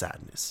feel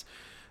sadness.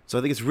 So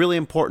I think it's really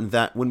important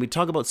that when we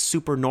talk about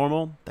super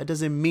normal, that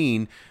doesn't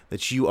mean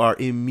that you are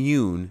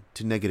immune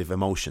to negative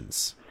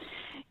emotions.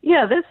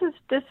 Yeah, this is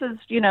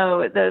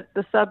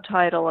the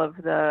subtitle of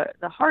the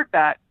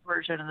hardback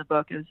version of the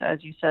book is,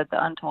 as you said,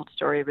 The Untold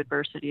Story of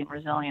Adversity and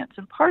Resilience.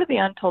 And part of the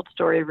untold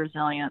story of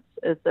resilience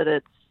is that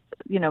it's,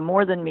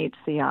 more than meets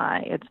the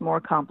eye. It's more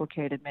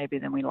complicated maybe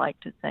than we like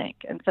to think.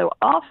 And so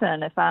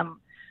often if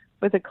I'm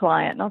with a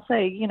client and I'll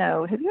say,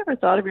 have you ever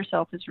thought of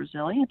yourself as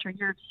resilient, or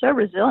you're so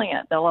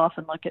resilient, they'll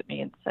often look at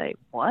me and say,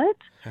 what?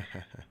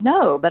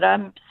 No, but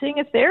I'm seeing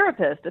a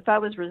therapist. If I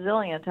was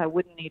resilient, I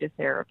wouldn't need a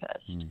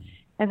therapist.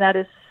 And that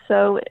is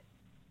so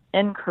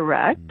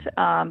incorrect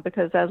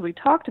because as we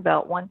talked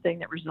about, one thing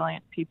that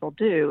resilient people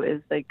do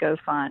is they go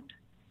find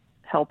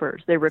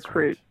helpers. They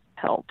recruit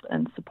help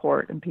and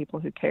support and people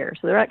who care.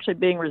 So they're actually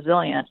being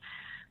resilient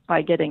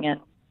by getting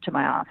into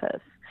my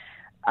office.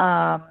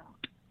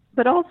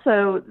 But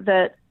also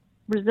that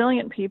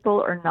resilient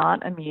people are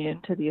not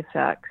immune to the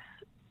effects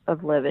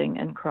of living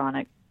in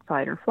chronic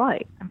fight or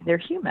flight. I mean, they're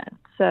human.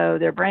 So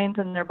their brains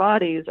and their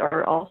bodies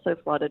are also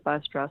flooded by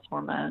stress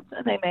hormones,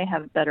 and they may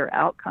have better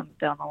outcomes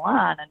down the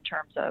line in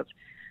terms of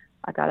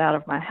I got out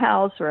of my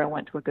house, or I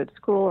went to a good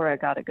school, or I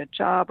got a good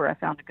job, or I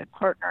found a good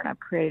partner, and I've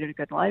created a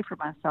good life for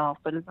myself.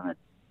 But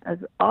as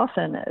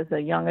often as a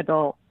young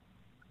adult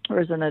or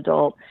as an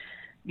adult,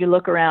 you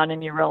look around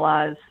and you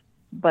realize,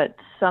 but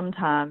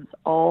sometimes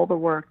all the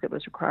work that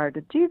was required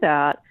to do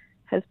that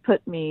has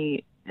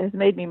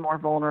made me more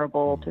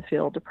vulnerable to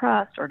feel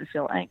depressed or to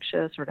feel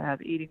anxious or to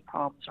have eating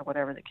problems or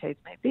whatever the case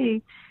may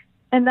be.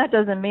 And that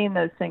doesn't mean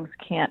those things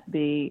can't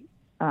be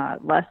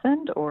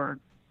lessened or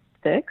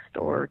fixed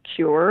or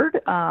cured.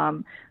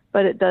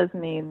 But it does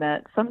mean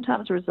that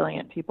sometimes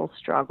resilient people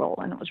struggle.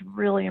 And it was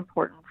really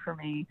important for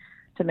me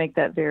to make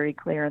that very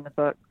clear in the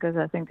book, because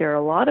I think there are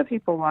a lot of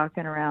people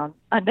walking around,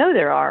 I know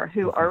there are,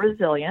 who are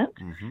resilient,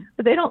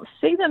 but they don't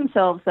see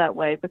themselves that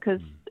way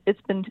because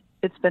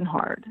it's been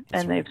hard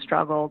and they've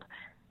struggled.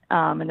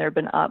 And there have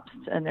been ups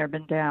and there have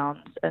been downs,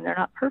 and they're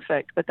not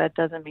perfect, but that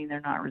doesn't mean they're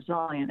not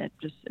resilient.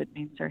 It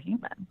means they're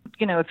human.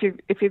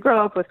 If you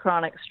grow up with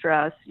chronic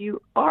stress,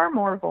 you are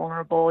more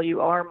vulnerable.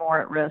 You are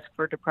more at risk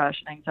for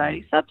depression,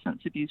 anxiety,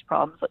 substance abuse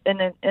problems. And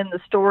in the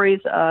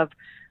stories of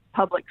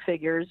public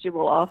figures, you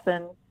will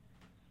often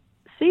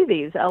see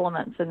these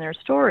elements in their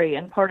story.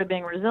 And part of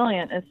being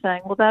resilient is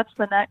saying, well, that's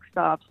the next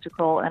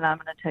obstacle, and I'm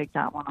going to take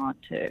that one on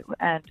too.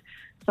 And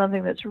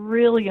something that's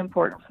really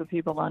important for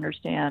people to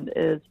understand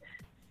is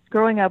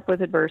growing up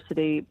with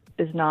adversity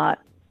is not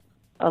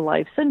a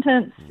life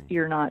sentence.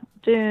 You're not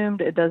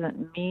doomed. It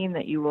doesn't mean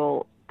that you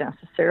will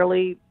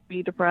necessarily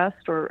be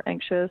depressed or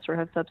anxious or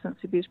have substance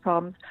abuse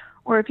problems.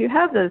 Or if you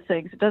have those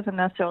things, it doesn't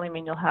necessarily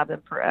mean you'll have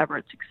them forever.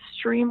 It's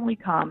extremely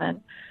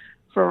common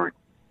for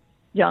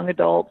young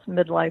adults,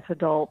 midlife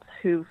adults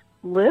who've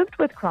lived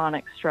with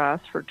chronic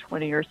stress for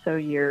 20 or so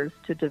years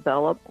to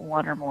develop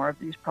one or more of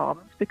these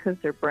problems because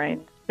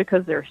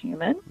they're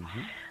human.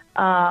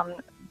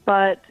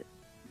 But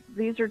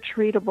these are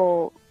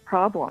treatable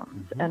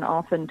problems and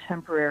often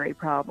temporary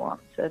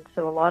problems. And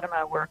so a lot of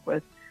my work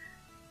with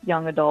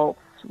young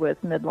adults,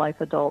 with midlife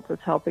adults, is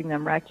helping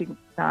them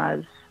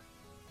recognize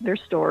their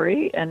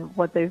story and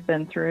what they've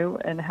been through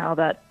and how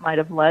that might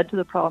have led to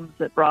the problems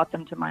that brought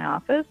them to my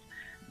office,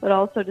 but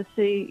also to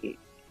see,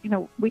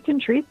 we can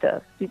treat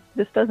this.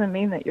 This doesn't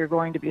mean that you're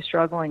going to be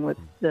struggling with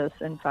this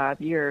in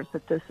 5 years,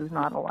 that this is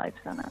not a life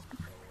sentence.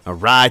 All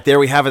right, there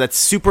we have it. That's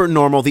Super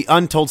Normal, the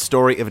untold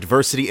story of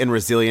adversity and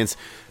resilience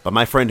by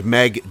my friend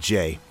Meg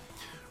Jay.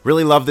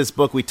 Really love this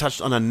book. We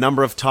touched on a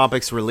number of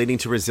topics relating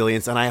to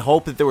resilience, and I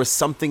hope that there was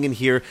something in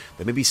here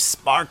that maybe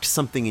sparked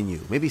something in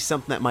you. Maybe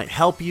something that might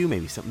help you,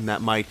 maybe something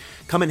that might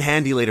come in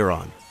handy later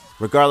on.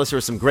 Regardless, there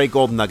were some great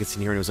golden nuggets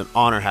in here, and it was an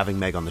honor having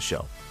Meg on the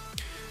show.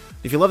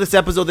 If you love this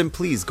episode, then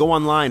please go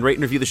online, rate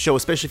and review the show,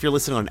 especially if you're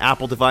listening on an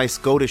Apple device.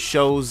 Go to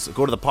shows,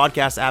 go to the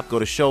podcast app, go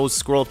to shows,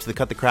 scroll up to the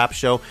Cut the Crap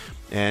show,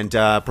 and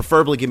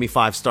preferably give me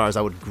 5 stars.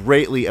 I would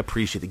greatly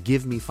appreciate it.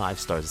 Give me 5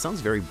 stars. It sounds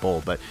very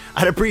bold, but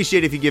I'd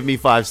appreciate it if you give me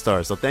 5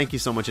 stars. So thank you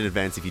so much in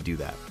advance if you do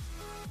that.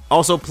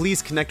 Also,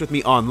 please connect with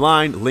me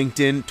online,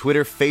 LinkedIn,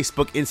 Twitter,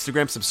 Facebook,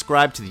 Instagram.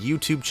 Subscribe to the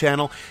YouTube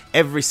channel.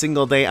 Every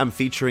single day, I'm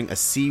featuring a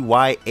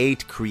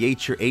CY8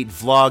 Create Your 8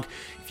 vlog.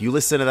 If you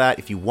listen to that,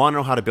 if you want to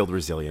know how to build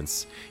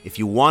resilience, if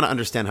you want to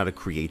understand how to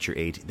create your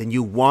 8, then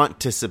you want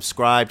to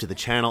subscribe to the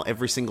channel.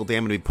 Every single day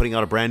I'm going to be putting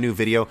out a brand new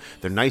video.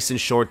 They're nice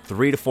and short,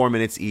 3 to 4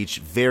 minutes each,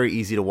 very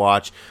easy to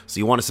watch. So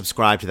you want to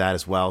subscribe to that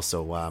as well.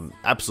 So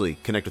absolutely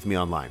connect with me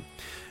online.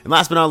 And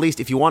last but not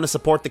least, if you want to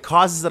support the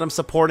causes that I'm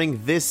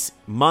supporting this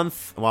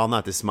month, well,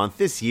 not this month,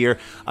 this year,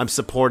 I'm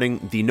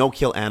supporting the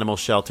no-kill animal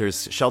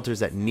shelters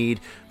that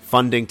need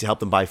funding to help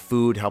them buy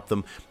food, help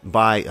them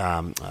buy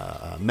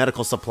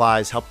medical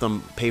supplies, help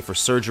them pay for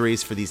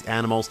surgeries for these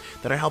animals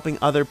that are helping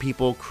other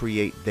people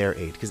create their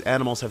 8, because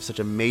animals have such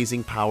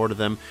amazing power to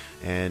them,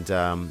 and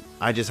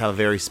I just have a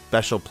very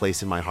special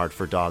place in my heart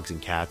for dogs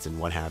and cats and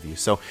what have you.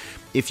 So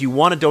if you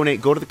want to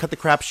donate, go to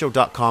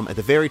thecutthecrapshow.com. At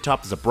the very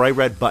top, there's a bright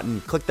red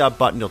button. Click that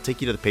button. It'll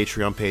take you to the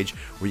Patreon page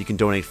where you can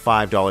donate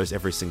 $5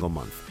 every single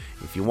month.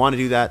 If you want to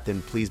do that,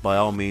 then please, by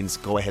all means,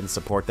 go ahead and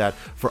support that.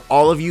 For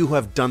all of you who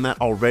have done that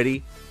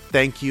already,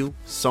 thank you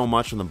so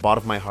much from the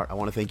bottom of my heart. I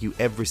want to thank you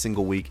every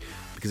single week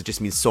because it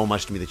just means so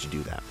much to me that you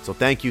do that. So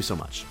thank you so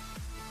much.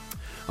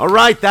 All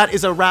right, that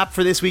is a wrap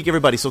for this week,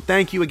 everybody. So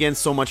thank you again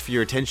so much for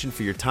your attention,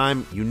 for your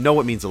time. You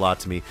know it means a lot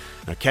to me.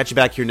 And I'll catch you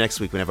back here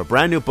next week when I have a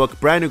brand new book,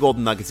 brand new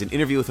golden nuggets, an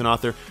interview with an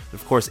author. And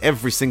of course,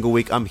 every single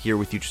week, I'm here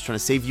with you just trying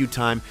to save you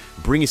time,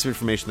 bring you some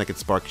information that could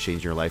spark a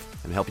change in your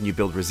life, and helping you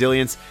build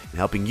resilience and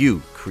helping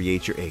you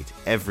create your 8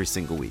 every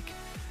single week.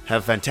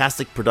 Have a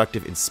fantastic,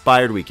 productive,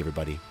 inspired week,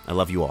 everybody. I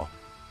love you all.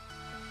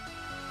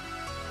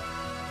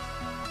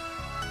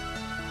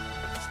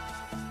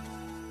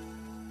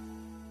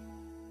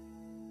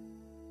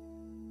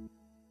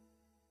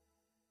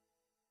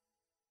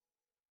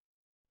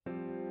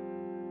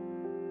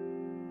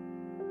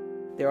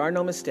 There are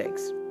no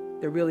mistakes.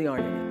 There really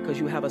aren't any, because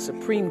you have a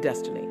supreme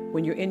destiny.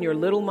 When you're in your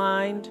little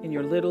mind, in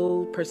your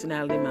little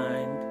personality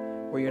mind,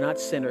 where you're not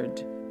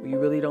centered, where you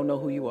really don't know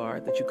who you are,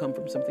 that you come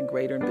from something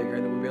greater and bigger,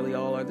 and that we really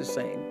all are the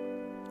same.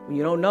 When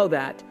you don't know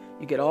that,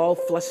 you get all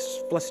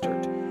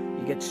flustered.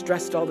 You get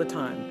stressed all the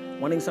time,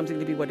 wanting something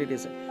to be what it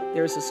isn't.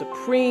 There is a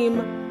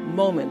supreme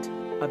moment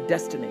of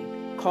destiny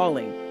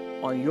calling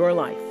on your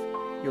life.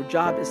 Your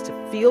job is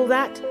to feel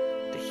that,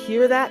 to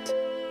hear that,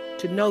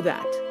 to know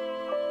that.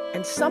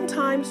 And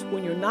sometimes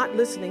when you're not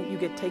listening, you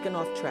get taken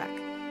off track.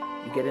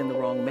 You get in the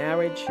wrong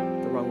marriage,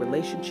 the wrong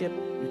relationship,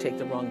 you take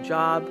the wrong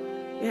job.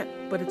 Yeah,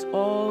 but it's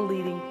all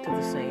leading to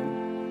the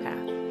same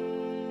path.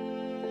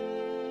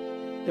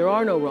 There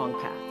are no wrong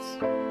paths.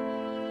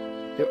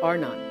 There are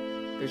none.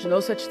 There's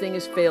no such thing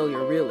as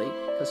failure, really,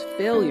 because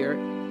failure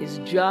is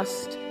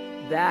just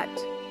that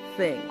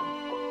thing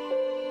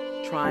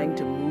trying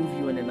to move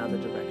you in another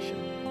direction.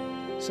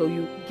 So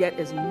you get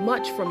as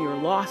much from your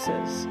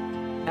losses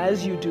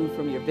as you do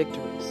from your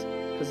victories,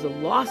 because the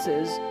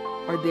losses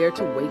are there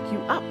to wake you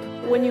up.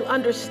 When you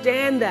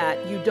understand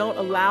that, you don't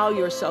allow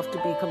yourself to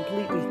be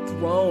completely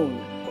thrown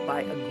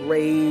by a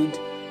grade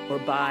or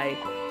by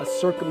a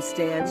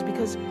circumstance,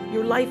 because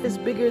your life is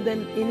bigger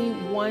than any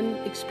one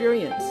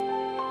experience.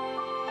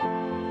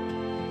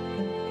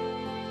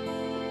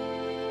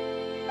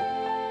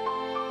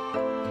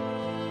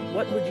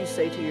 What would you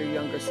say to your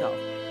younger self?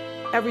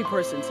 Every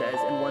person says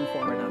in one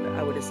form or another,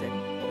 I would have said,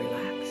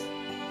 relax.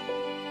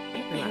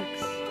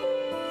 Relax.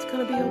 It's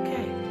going to be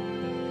okay.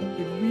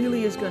 It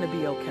really is going to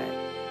be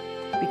okay.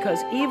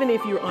 Because even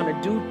if you're on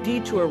a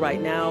detour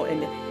right now,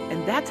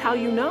 and that's how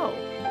you know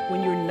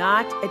when you're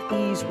not at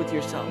ease with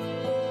yourself.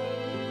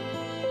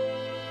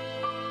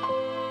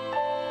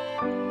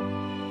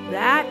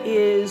 That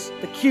is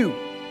the cue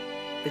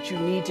that you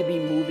need to be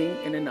moving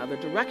in another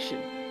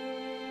direction.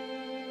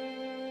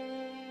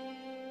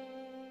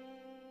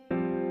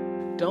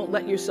 Don't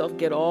let yourself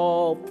get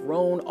all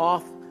thrown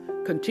off,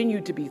 continue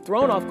to be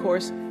thrown off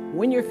course.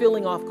 When you're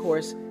feeling off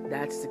course,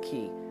 that's the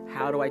key.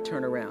 How do I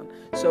turn around?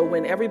 So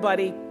when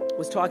everybody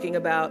was talking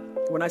about,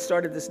 when I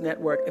started this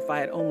network, if I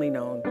had only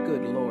known,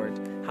 good Lord,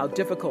 how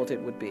difficult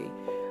it would be.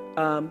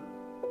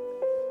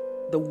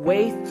 The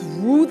way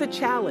through the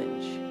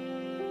challenge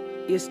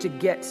is to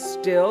get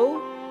still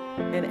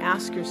and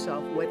ask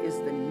yourself, what is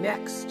the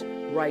next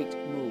right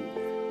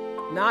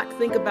move? Not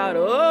think about,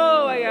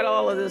 oh, I got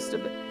all of this to...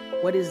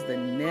 What is the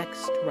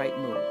next right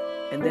move?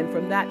 And then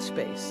from that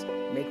space,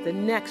 make the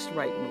next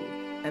right move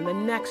and the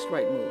next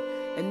right move.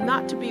 And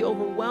not to be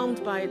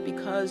overwhelmed by it,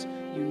 because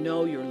you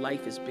know your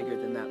life is bigger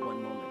than that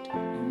one moment.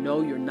 You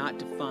know you're not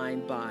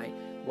defined by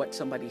what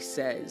somebody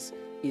says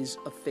is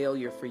a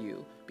failure for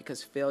you,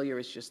 because failure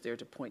is just there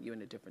to point you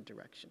in a different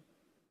direction.